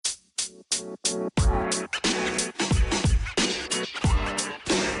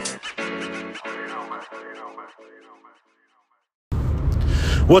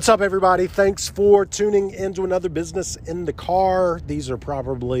What's up, everybody? Thanks for tuning into another Business in the Car. These are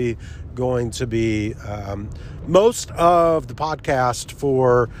probably going to be most of the podcast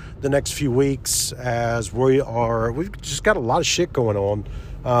for the next few weeks, as we've just got a lot of shit going on,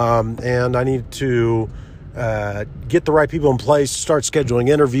 and I need to get the right people in place, start scheduling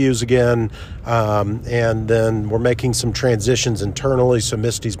interviews again, and then we're making some transitions internally, so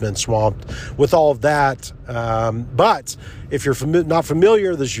Misty's been swamped with all of that. But if you're not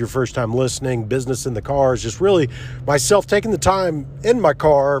familiar, this is your first time listening, Business in the Car is just really myself taking the time in my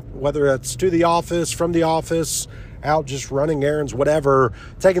car, whether it's to the office, from the office, out just running errands, whatever,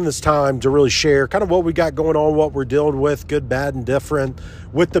 taking this time to really share kind of what we got going on, what we're dealing with, good, bad, and different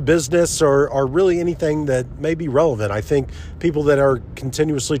with the business, or really anything that may be relevant. I think people that are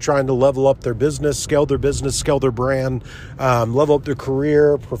continuously trying to level up their business, scale their brand, level up their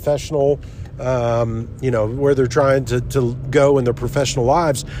career, professional, where they're trying to go in their professional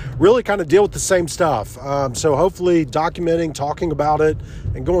lives, really kind of deal with the same stuff. So hopefully documenting, talking about it,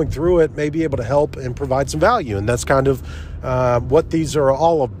 and going through it may be able to help and provide some value. And that's kind of what these are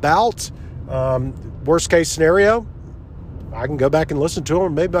all about. Worst case scenario, I can go back and listen to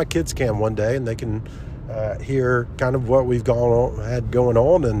them. Maybe my kids can one day, and they can hear kind of what we've had going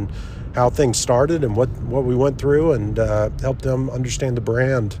on and how things started and what we went through, and help them understand the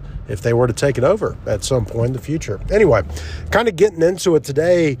brand if they were to take it over at some point in the future. Anyway, kind of getting into it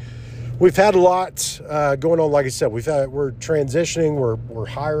today. We've had a lot going on. Like I said, we're transitioning. We're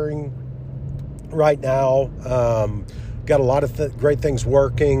hiring right now. Got a lot of great things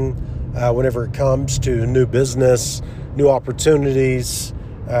working whenever it comes to new business, new opportunities,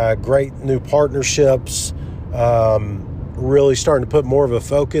 great new partnerships. Really starting to put more of a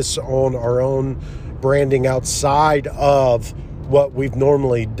focus on our own branding outside of what we've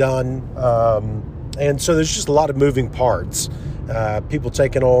normally done. And so there's just a lot of moving parts. People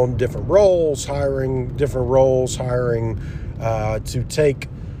taking on different roles, hiring to take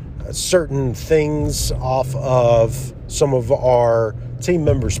certain things off of some of our team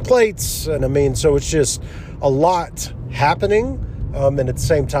members' plates. And so it's just a lot happening. And at the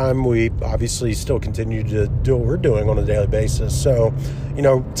same time, we obviously still continue to do what we're doing on a daily basis. So,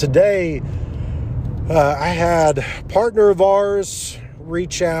 today I had a partner of ours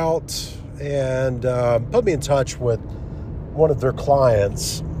reach out and put me in touch with one of their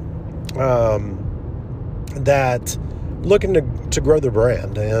clients that looking to grow their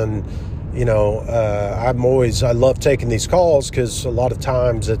brand. And, I love taking these calls because a lot of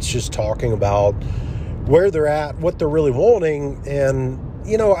times it's just talking about where they're at, what they're really wanting. And,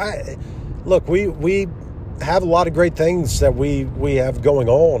 we have a lot of great things that we have going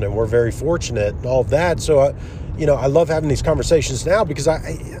on, and we're very fortunate and all of that. So, I love having these conversations now because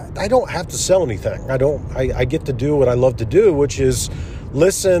I don't have to sell anything. I get to do what I love to do, which is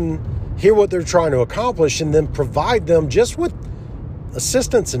listen, hear what they're trying to accomplish, and then provide them just with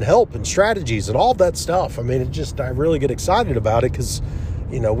assistance and help and strategies and all that stuff. I really get excited about it because,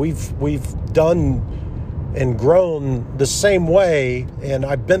 we've done and grown the same way, and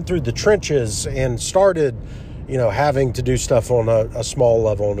I've been through the trenches and started, having to do stuff on a small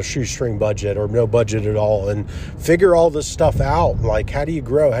level, on a shoestring budget or no budget at all, and figure all this stuff out. Like, how do you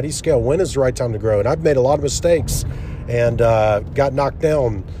grow? How do you scale? When is the right time to grow? And I've made a lot of mistakes and got knocked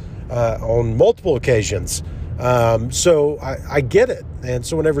down on multiple occasions. So I get it. And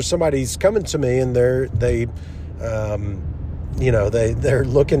so whenever somebody's coming to me and they're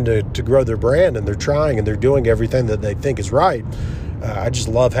looking to grow their brand, and they're trying and they're doing everything that they think is right, I just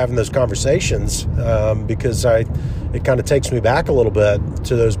love having those conversations because it kind of takes me back a little bit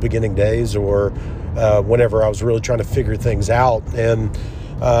to those beginning days, or whenever I was really trying to figure things out. And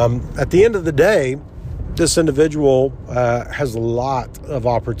at the end of the day, this individual has a lot of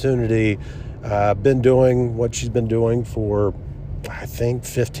opportunity, been doing what she's been doing for, I think,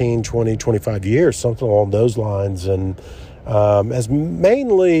 15, 20, 25 years, something along those lines, and has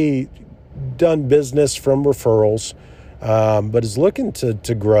mainly done business from referrals, but is looking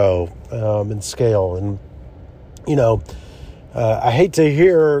to grow and scale. And, I hate to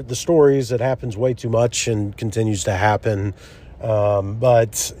hear the stories. That happens way too much and continues to happen.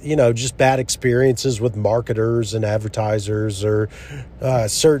 But, just bad experiences with marketers and advertisers, or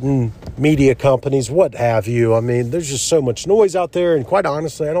certain media companies, what have you. There's just so much noise out there. And quite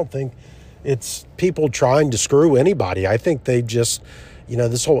honestly, I don't think it's people trying to screw anybody. I think they just,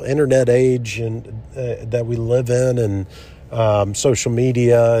 this whole internet age and that we live in, and social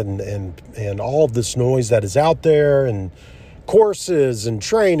media and all of this noise that is out there, and courses and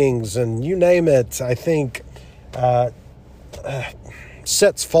trainings and you name it, I think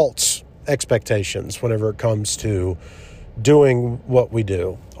sets false expectations whenever it comes to doing what we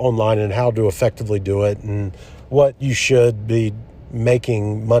do online and how to effectively do it and what you should be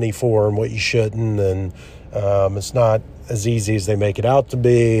making money for and what you shouldn't. And it's not as easy as they make it out to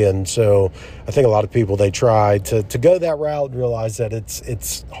be. And so I think a lot of people, they try to go that route and realize that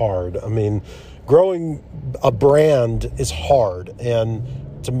it's hard. I mean, growing a brand is hard, and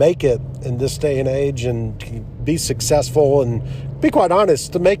to make it in this day and age and be successful and be quite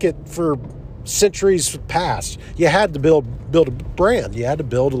honest, to make it for centuries past, you had to build a brand. You had to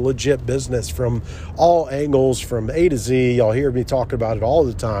build a legit business from all angles, from A to Z. Y'all hear me talking about it all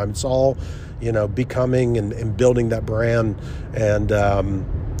the time. It's all, becoming and building that brand and,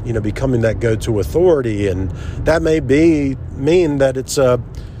 becoming that go-to authority. And that may mean that it's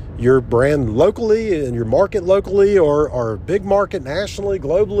your brand locally and your market locally or big market nationally,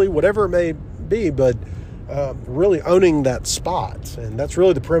 globally, whatever it may be, but really owning that spot. And that's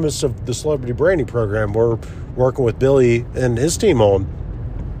really the premise of the Celebrity Branding Program we're working with Billy and his team on.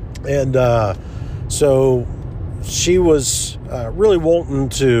 And so she was really wanting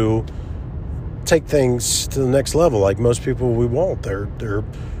to take things to the next level. Like most people, we won't. They're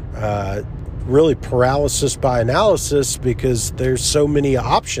really paralysis by analysis because there's so many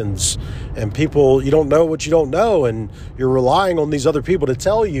options and people, you don't know what you don't know, and you're relying on these other people to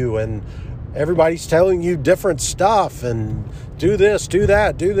tell you, and everybody's telling you different stuff and do this, do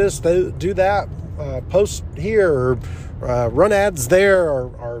that, do this, do that, post here, or run ads there,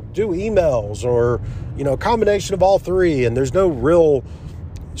 or do emails, or, a combination of all three. And there's no real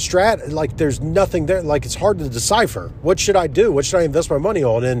like there's nothing there. Like it's hard to decipher. What should I do? What should I invest my money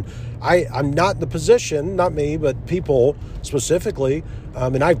on? And I'm not in the position, not me, but people specifically.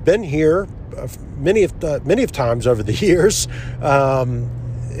 And I've been here many of times over the years,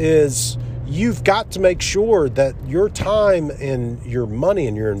 is you've got to make sure that your time and your money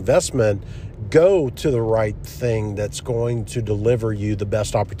and your investment go to the right thing that's going to deliver you the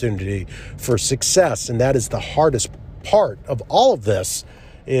best opportunity for success. And that is the hardest part of all of this,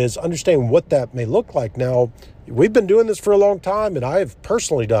 is understanding what that may look like. Now, we've been doing this for a long time, and I've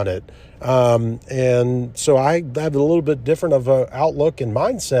personally done it. And so I have a little bit different of an outlook and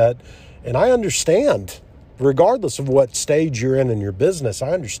mindset, and I understand, regardless of what stage you're in your business, I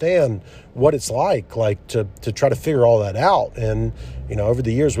understand what it's like to try to figure all that out. And, over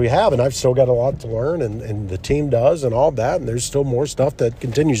the years we have, and I've still got a lot to learn, and the team does, and all that, and there's still more stuff that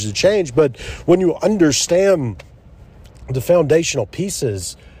continues to change. But when you understand the foundational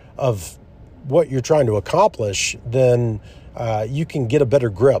pieces of what you're trying to accomplish, then you can get a better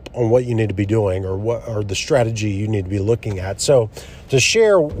grip on what you need to be doing or the strategy you need to be looking at. So to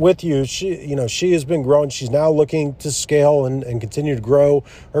share with you, she has been growing. She's now looking to scale and continue to grow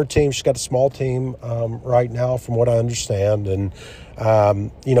her team. She's got a small team right now, from what I understand. And,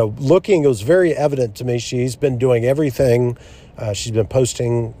 it was very evident to me. She's been doing everything. She's been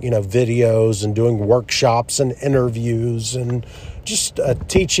posting, videos and doing workshops and interviews and just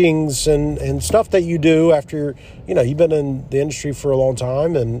teachings and stuff that you do after, you've been in the industry for a long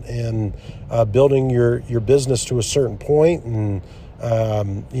time and building your business to a certain point. And,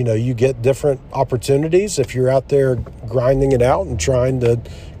 you get different opportunities if you're out there grinding it out and trying to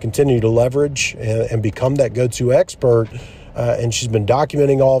continue to leverage and become that go-to expert. And she's been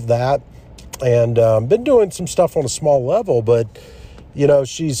documenting all of that. And been doing some stuff on a small level, but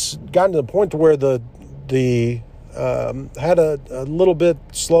she's gotten to the point to where the had a little bit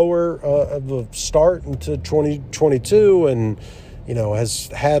slower of a start into 2022, and has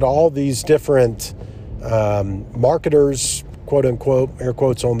had all these different marketers, quote unquote, air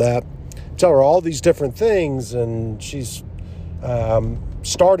quotes on that, tell her all these different things, and she's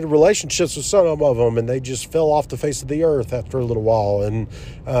started relationships with some of them, and they just fell off the face of the earth after a little while, and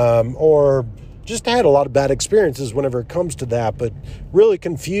or just had a lot of bad experiences whenever it comes to that, but really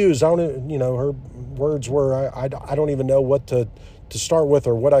confused. Her words were, I don't even know what to start with,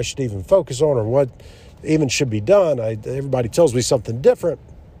 or what I should even focus on, or what even should be done. Everybody tells me something different.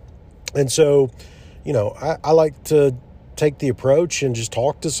 And so, I like to take the approach and just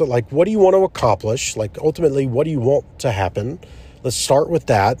talk to what do you want to accomplish? Like, ultimately, what do you want to happen? Let's start with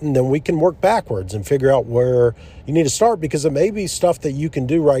that, and then we can work backwards and figure out where you need to start, because it may be stuff that you can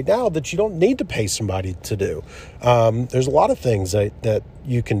do right now that you don't need to pay somebody to do. There's a lot of things that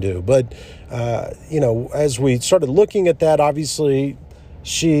you can do. But, as we started looking at that, obviously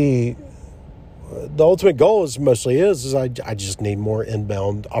she the ultimate goal is I just need more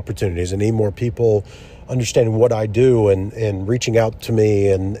inbound opportunities. I need more people understanding what I do and reaching out to me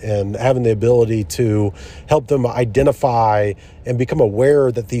and having the ability to help them identify and become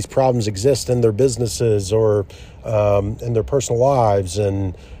aware that these problems exist in their businesses or in their personal lives.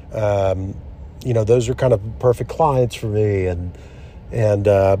 And, those are kind of perfect clients for me.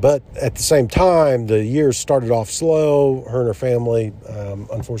 But at the same time, the year started off slow. Her and her family,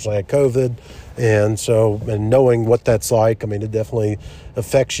 unfortunately, had COVID. And knowing what that's like, I mean, it definitely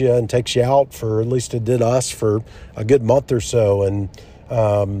affects you and takes you out at least it did us for a good month or so. And,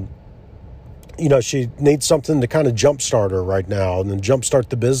 she needs something to kind of jumpstart her right now and then jumpstart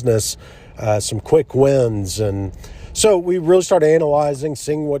the business, some quick wins. And so we really started analyzing,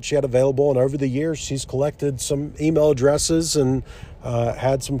 seeing what she had available. And over the years, she's collected some email addresses and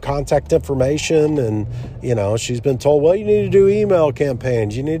had some contact information. And, she's been told, well, you need to do email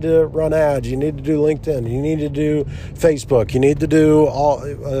campaigns. You need to run ads. You need to do LinkedIn. You need to do Facebook. You need to do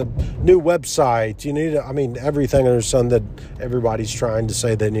new website. You need to, everything under the sun that everybody's trying to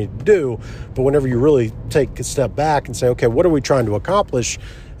say they need to do. But whenever you really take a step back and say, okay, what are we trying to accomplish?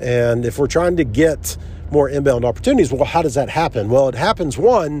 And if we're trying to get more inbound opportunities, well, how does that happen? Well, it happens,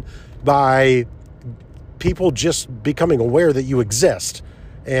 one, by people just becoming aware that you exist.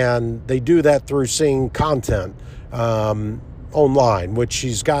 And they do that through seeing content online, which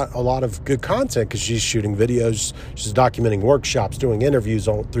she's got a lot of good content because she's shooting videos, she's documenting workshops, doing interviews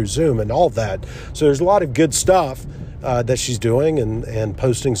through Zoom and all of that. So there's a lot of good stuff that she's doing and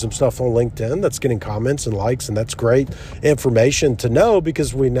posting some stuff on LinkedIn that's getting comments and likes, and that's great information to know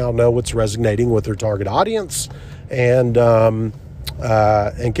because we now know what's resonating with her target audience and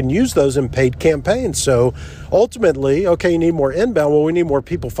can use those in paid campaigns. So ultimately, okay, you need more inbound. Well, we need more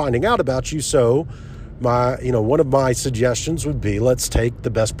people finding out about you. So one of my suggestions would be, let's take the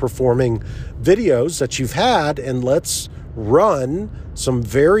best performing videos that you've had and let's run some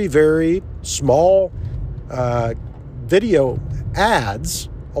very, very small video ads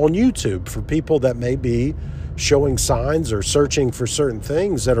on YouTube for people that may be showing signs or searching for certain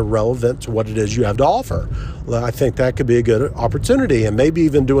things that are relevant to what it is you have to offer. Well, I think that could be a good opportunity, and maybe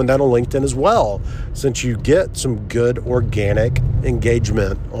even doing that on LinkedIn as well, since you get some good organic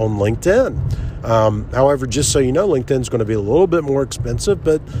engagement on LinkedIn. However, just so you know, LinkedIn is going to be a little bit more expensive,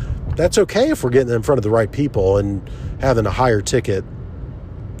 but that's okay if we're getting in front of the right people and having a higher ticket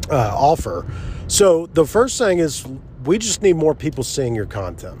offer. So the first thing is we just need more people seeing your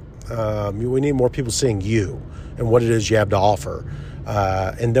content. We need more people seeing you and what it is you have to offer.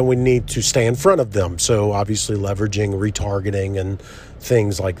 And then we need to stay in front of them. So obviously leveraging retargeting and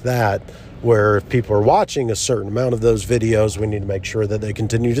things like that, where if people are watching a certain amount of those videos, we need to make sure that they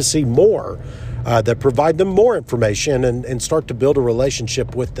continue to see more, that provide them more information and start to build a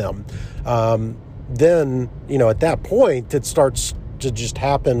relationship with them. Then, at that point, it starts to just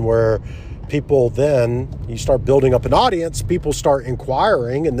happen where people, then you start building up an audience, people start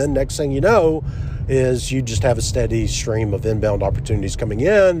inquiring, and then next thing you know is you just have a steady stream of inbound opportunities coming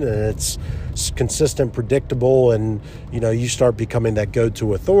in, and it's consistent, predictable, and you start becoming that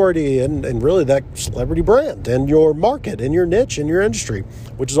go-to authority and really that celebrity brand in your market, in your niche, in your industry,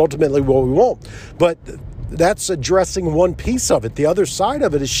 which is ultimately what we want. But that's addressing one piece of it. The other side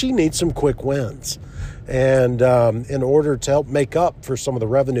of it is she needs some quick wins. And in order to help make up for some of the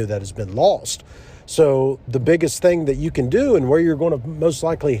revenue that has been lost. So the biggest thing that you can do and where you're going to most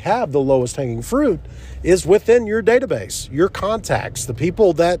likely have the lowest hanging fruit is within your database, your contacts, the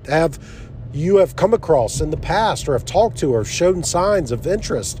people that you have come across in the past or have talked to or shown signs of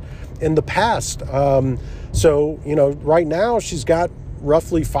interest in the past. Right now she's got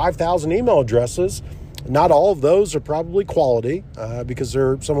roughly 5,000 email addresses. Not all of those are probably quality because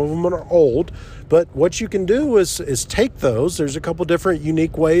some of them are old. But what you can do is take those. There's a couple different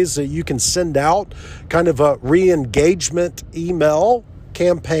unique ways that you can send out kind of a re-engagement email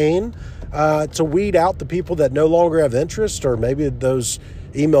campaign to weed out the people that no longer have interest, or maybe those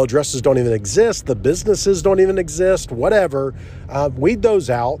email addresses don't even exist, the businesses don't even exist, whatever. Weed those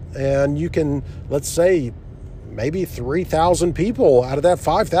out, and you can, let's say, maybe 3,000 people out of that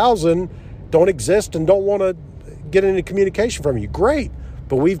 5,000 don't exist and don't want to get any communication from you. Great.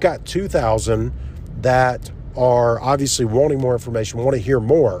 But we've got 2,000 that are obviously wanting more information, want to hear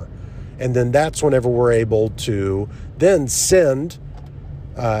more. And then that's whenever we're able to then send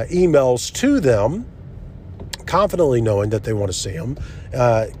emails to them, confidently knowing that they want to see them,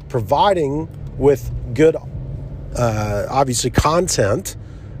 providing with good, obviously, content.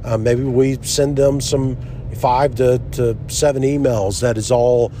 Maybe we send them some 5 to 7 emails that is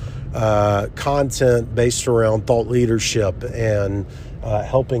all content based around thought leadership and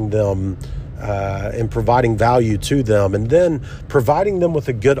helping them and providing value to them, and then providing them with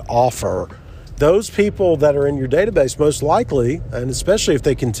a good offer. Those people that are in your database, most likely, and especially if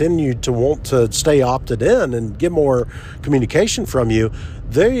they continue to want to stay opted in and get more communication from you,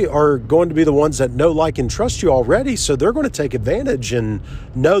 they are going to be the ones that know, like, and trust you already. So they're going to take advantage and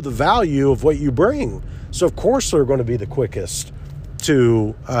know the value of what you bring. So of course they're going to be the quickest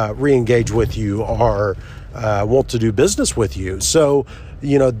to re-engage with you or want to do business with you. So,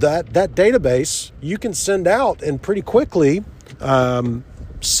 that database you can send out and pretty quickly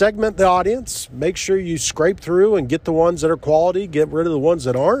segment the audience, make sure you scrape through and get the ones that are quality, get rid of the ones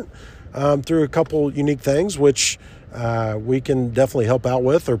that aren't, through a couple unique things, which we can definitely help out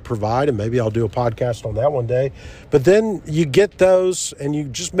with or provide, and maybe I'll do a podcast on that one day. But then you get those and you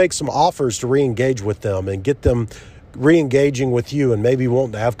just make some offers to re-engage with them and get them re-engaging with you and maybe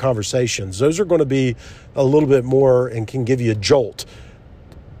wanting to have conversations. Those are going to be a little bit more and can give you a jolt.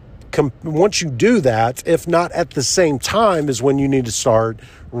 Once you do that, if not at the same time, is when you need to start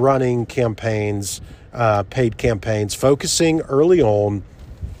running campaigns, paid campaigns, focusing early on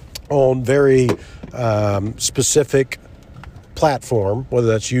very specific platform, whether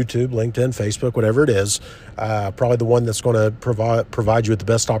that's YouTube, LinkedIn, Facebook, whatever it is. Probably the one that's going to provide you with the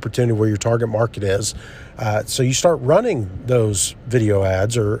best opportunity where your target market is. So you start running those video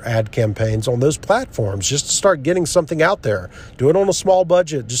ads or ad campaigns on those platforms just to start getting something out there. Do it on a small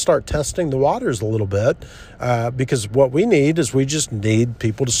budget. Just start testing the waters a little bit, because what we need is we just need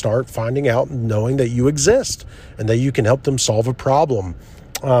people to start finding out and knowing that you exist and that you can help them solve a problem.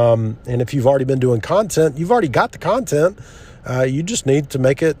 And if you've already been doing content, you've already got the content. You just need to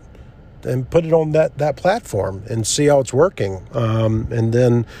make it and put it on that platform and see how it's working. And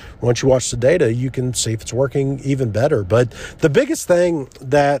then once you watch the data, you can see if it's working even better. But the biggest thing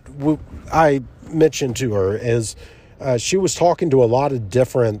that I mentioned to her is she was talking to a lot of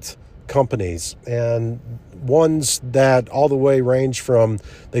different companies, and ones that all the way range from,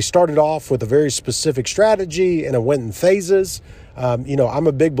 they started off with a very specific strategy and it went in phases. I'm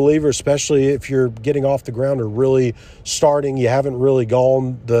a big believer, especially if you're getting off the ground or really starting, you haven't really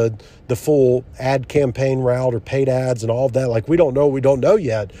gone the full ad campaign route or paid ads and all of that. Like, we don't know what we don't know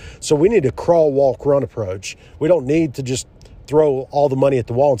yet. So we need a crawl, walk, run approach. We don't need to just throw all the money at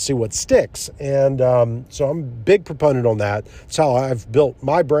the wall and see what sticks. And so I'm a big proponent on that. It's how I've built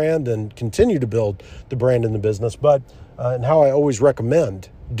my brand and continue to build the brand in the business, but and how I always recommend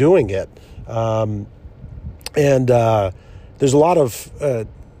doing it. There's a lot of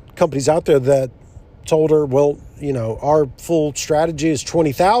companies out there that told her, well, our full strategy is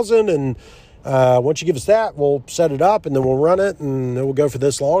 20,000, and once you give us that, we'll set it up and then we'll run it and it will go for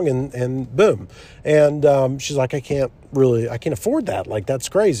this long, and boom. And she's like, I can't afford that. Like, that's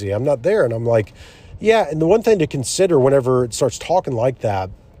crazy. I'm not there. And I'm like, yeah. And the one thing to consider whenever it starts talking like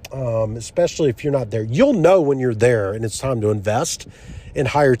that, especially if you're not there, you'll know when you're there and it's time to invest in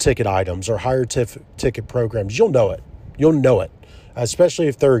higher ticket items or higher ticket programs. You'll know it, especially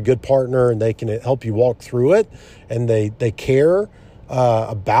if they're a good partner and they can help you walk through it and they care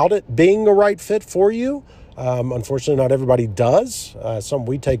about it being a right fit for you. Unfortunately, not everybody does. Some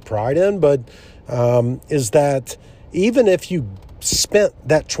we take pride in, but is that even if you spent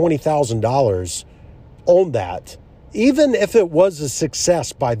that $20,000 on that, even if it was a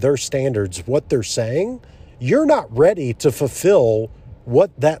success by their standards, what they're saying, you're not ready to fulfill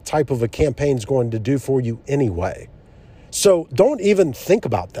what that type of a campaign is going to do for you anyway. So don't even think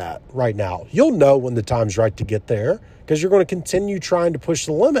about that right now. You'll know when the time's right to get there, because you're going to continue trying to push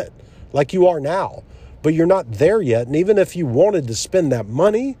the limit like you are now, but you're not there yet. And even if you wanted to spend that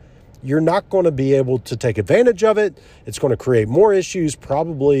money, you're not going to be able to take advantage of it. It's going to create more issues,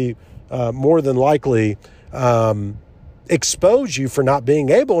 probably more than likely expose you for not being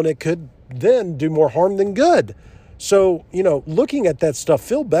able, and it could then do more harm than good. So, looking at that stuff,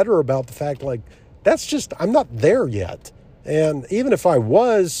 feel better about the fact, like, that's just, I'm not there yet. And even if I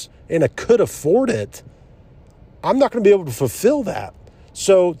was and I could afford it, I'm not going to be able to fulfill that.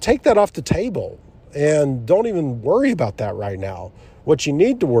 So take that off the table and don't even worry about that right now. What you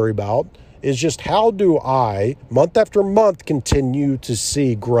need to worry about is just, how do I, month after month, continue to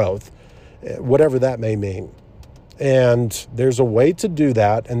see growth, whatever that may mean. And there's a way to do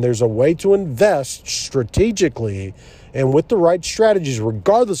that, and there's a way to invest strategically and with the right strategies,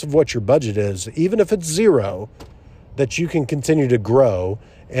 regardless of what your budget is, even if it's zero, that you can continue to grow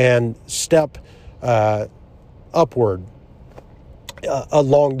and step upward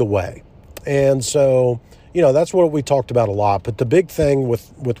along the way. And so, that's what we talked about a lot. But the big thing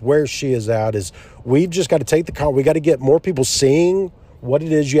with where she is at is, we've just got to take we got to get more people seeing what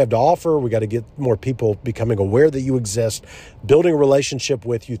it is you have to offer. We got to get more people becoming aware that you exist, building a relationship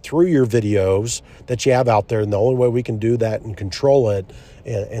with you through your videos that you have out there. And the only way we can do that and control it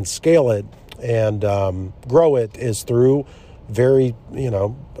and scale it and grow it is through very,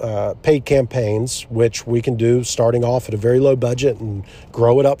 paid campaigns, which we can do starting off at a very low budget and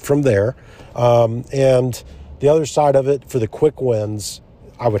grow it up from there. And the other side of it, for the quick wins,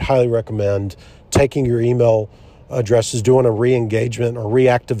 I would highly recommend taking your email addresses, doing a re-engagement or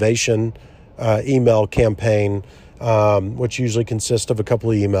reactivation email campaign, which usually consists of a couple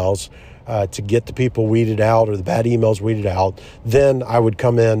of emails to get the people weeded out or the bad emails weeded out. Then I would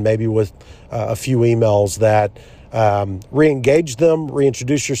come in maybe with a few emails that re-engage them,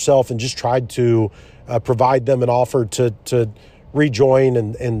 reintroduce yourself, and just try to provide them an offer to rejoin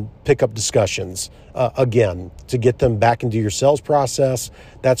and pick up discussions again to get them back into your sales process.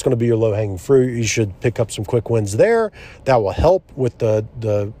 That's going to be your low-hanging fruit. You should pick up some quick wins there. That will help with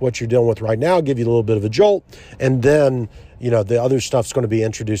the what you're dealing with right now, give you a little bit of a jolt, and then the other stuff's going to be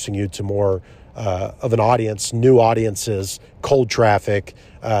introducing you to more of an audience, new audiences, cold traffic,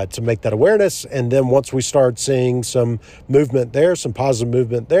 to make that awareness. And then once we start seeing some movement there, some positive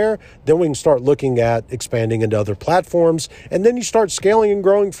movement there, then we can start looking at expanding into other platforms. And then you start scaling and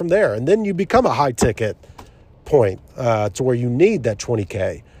growing from there. And then you become a high ticket point to where you need that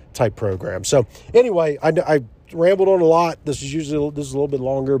 20K type program. So anyway, I rambled on a lot. This is a little bit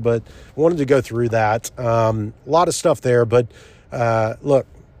longer, but wanted to go through that. A lot of stuff there, but look,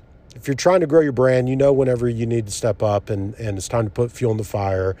 if you're trying to grow your brand, whenever you need to step up and it's time to put fuel in the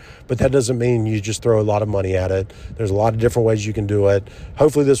fire, but that doesn't mean you just throw a lot of money at it. There's a lot of different ways you can do it.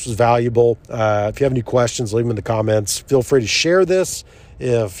 Hopefully this was valuable. If you have any questions, leave them in the comments. Feel free to share this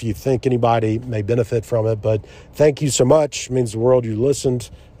if you think anybody may benefit from it. But thank you so much. It means the world you listened,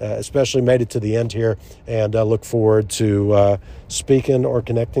 especially made it to the end here, and I look forward to speaking or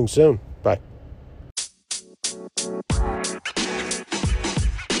connecting soon. Bye.